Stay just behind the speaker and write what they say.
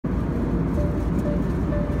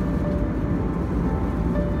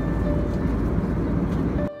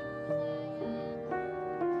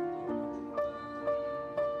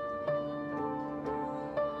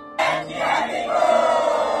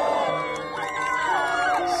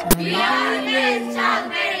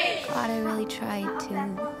Thought I really tried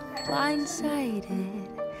to. Blindsided,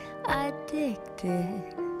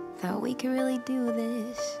 addicted. Thought we could really do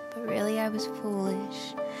this, but really I was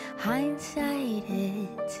foolish. Hindsight,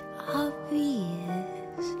 it's obvious.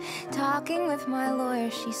 Talking with my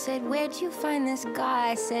lawyer, she said, where'd you find this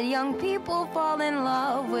guy? I said, young people fall in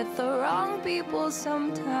love with the wrong people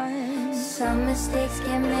sometimes. Some mistakes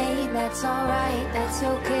get made, that's alright, that's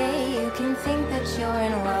okay. You can think that you're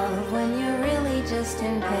in love when you're really just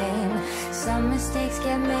in pain. Some mistakes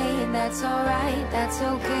get made, that's alright, that's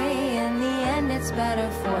okay. In the end it's better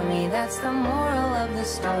for me, that's the moral of the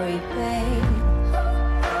story, babe.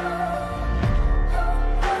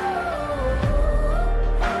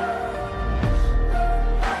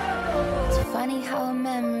 Funny how a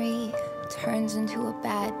memory turns into a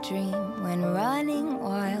bad dream when running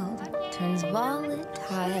wild turns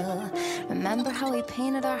volatile. Remember how we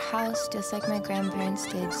painted our house just like my grandparents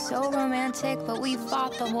did? So romantic, but we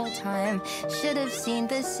fought the whole time. Should have seen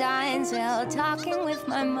the signs. Well, talking with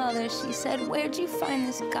my mother, she said, where'd you find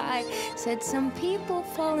this guy? Said, some people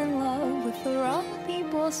fall in love with the wrong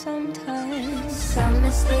people sometimes. Some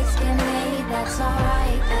mistakes get made, that's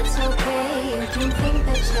alright, that's okay. You can think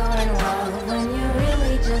that you're in love when you're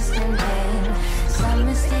really just in pain. Some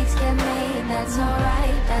mistakes get made, that's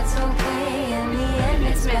alright, that's okay. In the end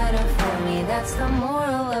it's better for me, that's the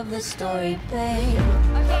moral of the story, babe.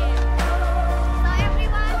 Okay.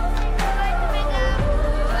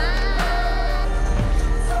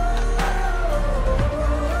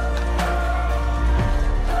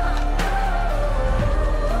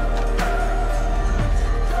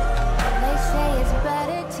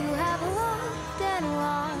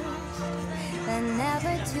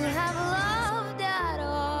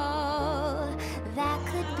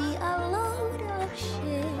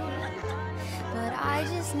 I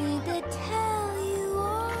just need to tell you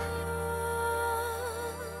all.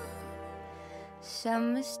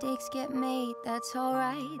 Some mistakes get made, that's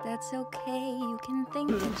alright, that's okay. You can think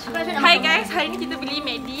that you're Hai guys, hari ni kita beli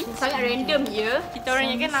McD. Sangat random je. Kita orang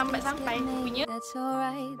yang kan lambat sampai punya. That's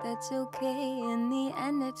alright, that's okay. In the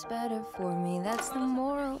end it's better for me, that's the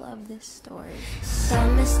moral of this story.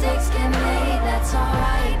 Some mistakes get made, that's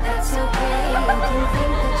alright, that's okay. You can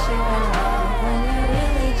think that you're in love when you're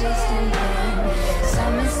really just in pain.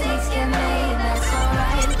 Some mistakes get made, that's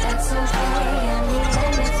alright, that's okay. In the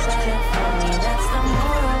end it's better for me, that's the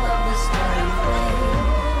moral of the story, babe.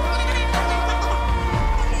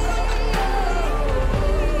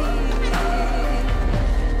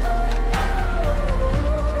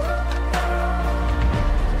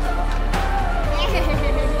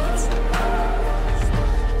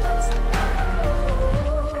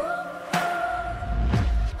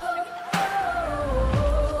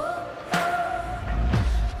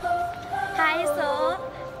 Hi, so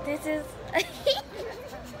this is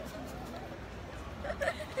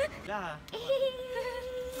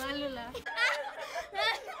malu lah.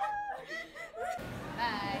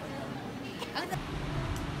 Bye.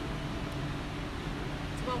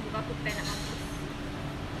 Cuba buka aku plan nak mampus.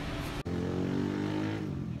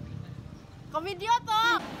 Komedi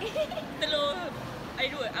apa? Telur. Air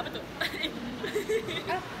dua, apa tu?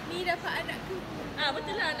 Ni dapat anakku.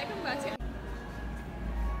 Betul lah, anak kembar cik.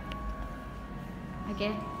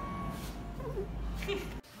 Okay.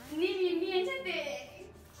 Ni yang cantik.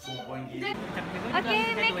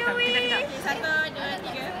 Okay, make a wish. 1, 2,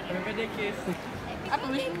 3. Birthday kiss. Apa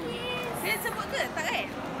wish? Dia sebut ke? Tak kan?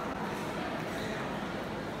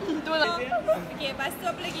 Betul lah. Okay, lepas tu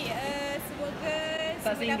apa lagi? Semoga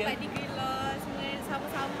semua dapat dibela. Semua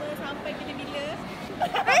sama-sama sampai bila-bila.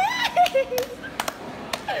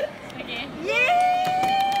 Okay.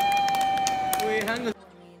 Yeay! Weh, hangus.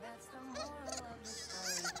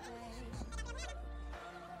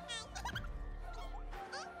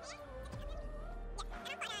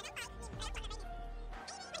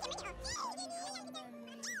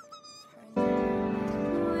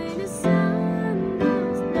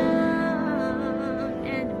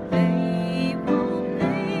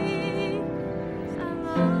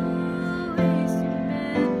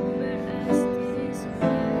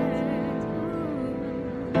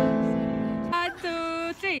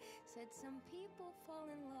 Some people fall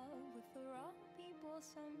in love with the wrong people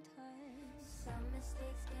sometimes. Some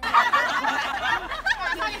mistakes get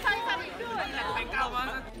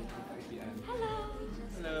Hello.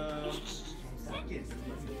 Hello.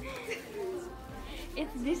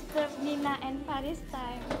 It's disturb Nina and Paris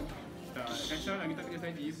time. Tak, kan Syah lagi tak kerja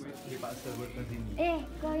ID pun. Dia paksa buat kat sini.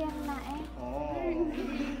 Kau yang nak Oh.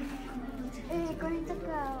 Kau yang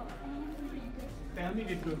cakap. Tell me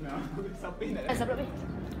the truth now. Siapa yang nak? Sabar,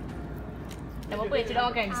 Tak apa-apa, Cik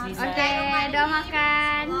doakan. Okey, dah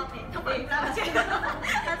makan.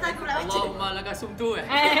 Allahumma laka sumtu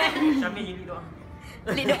Syamil jadi doa.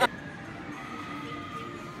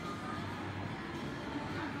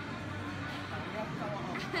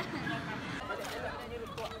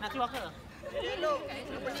 Nak keluar ke?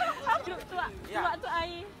 Tuak tu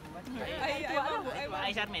air.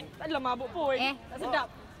 Air Charmaine. Tak adalah mabuk pun. Tak sedap.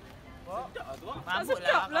 Mabuk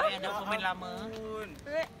lah kalau yang dah pemain lama.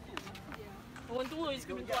 Orang tua je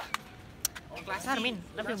suka minum tuak. Charmaine,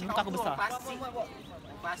 kenapa muka aku besar?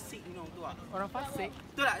 Fasik minum tu ah. Orang fasik.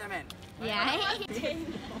 Betul tak Jamin? Ya.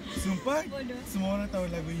 Sumpah semua orang tahu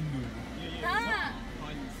lagu Hindu.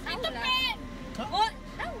 Itu pen. Oh,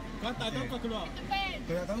 tahu. Kau tak tahu kau keluar. Itu pen.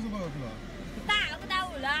 Kau tak tahu semua kau keluar. Tak, aku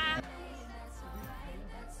tahulah.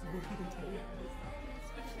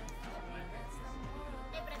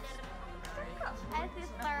 Hi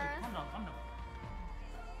sisters.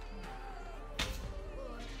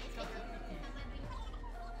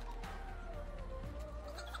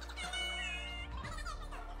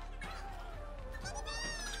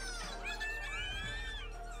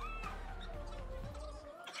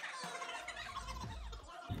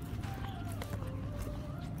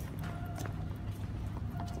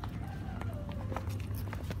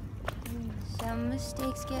 Some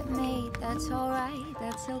mistakes get made, that's alright,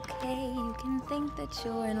 that's okay. You can think that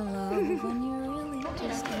you're in love when you're really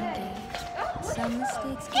just engaged. Some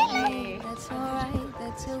mistakes get made, that's alright,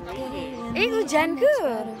 that's okay. Hujan ke?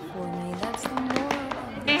 For me, that's the moral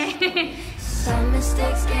of the story. Some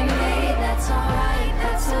mistakes get made, that's alright,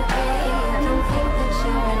 that's okay. You can think that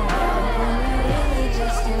you're in love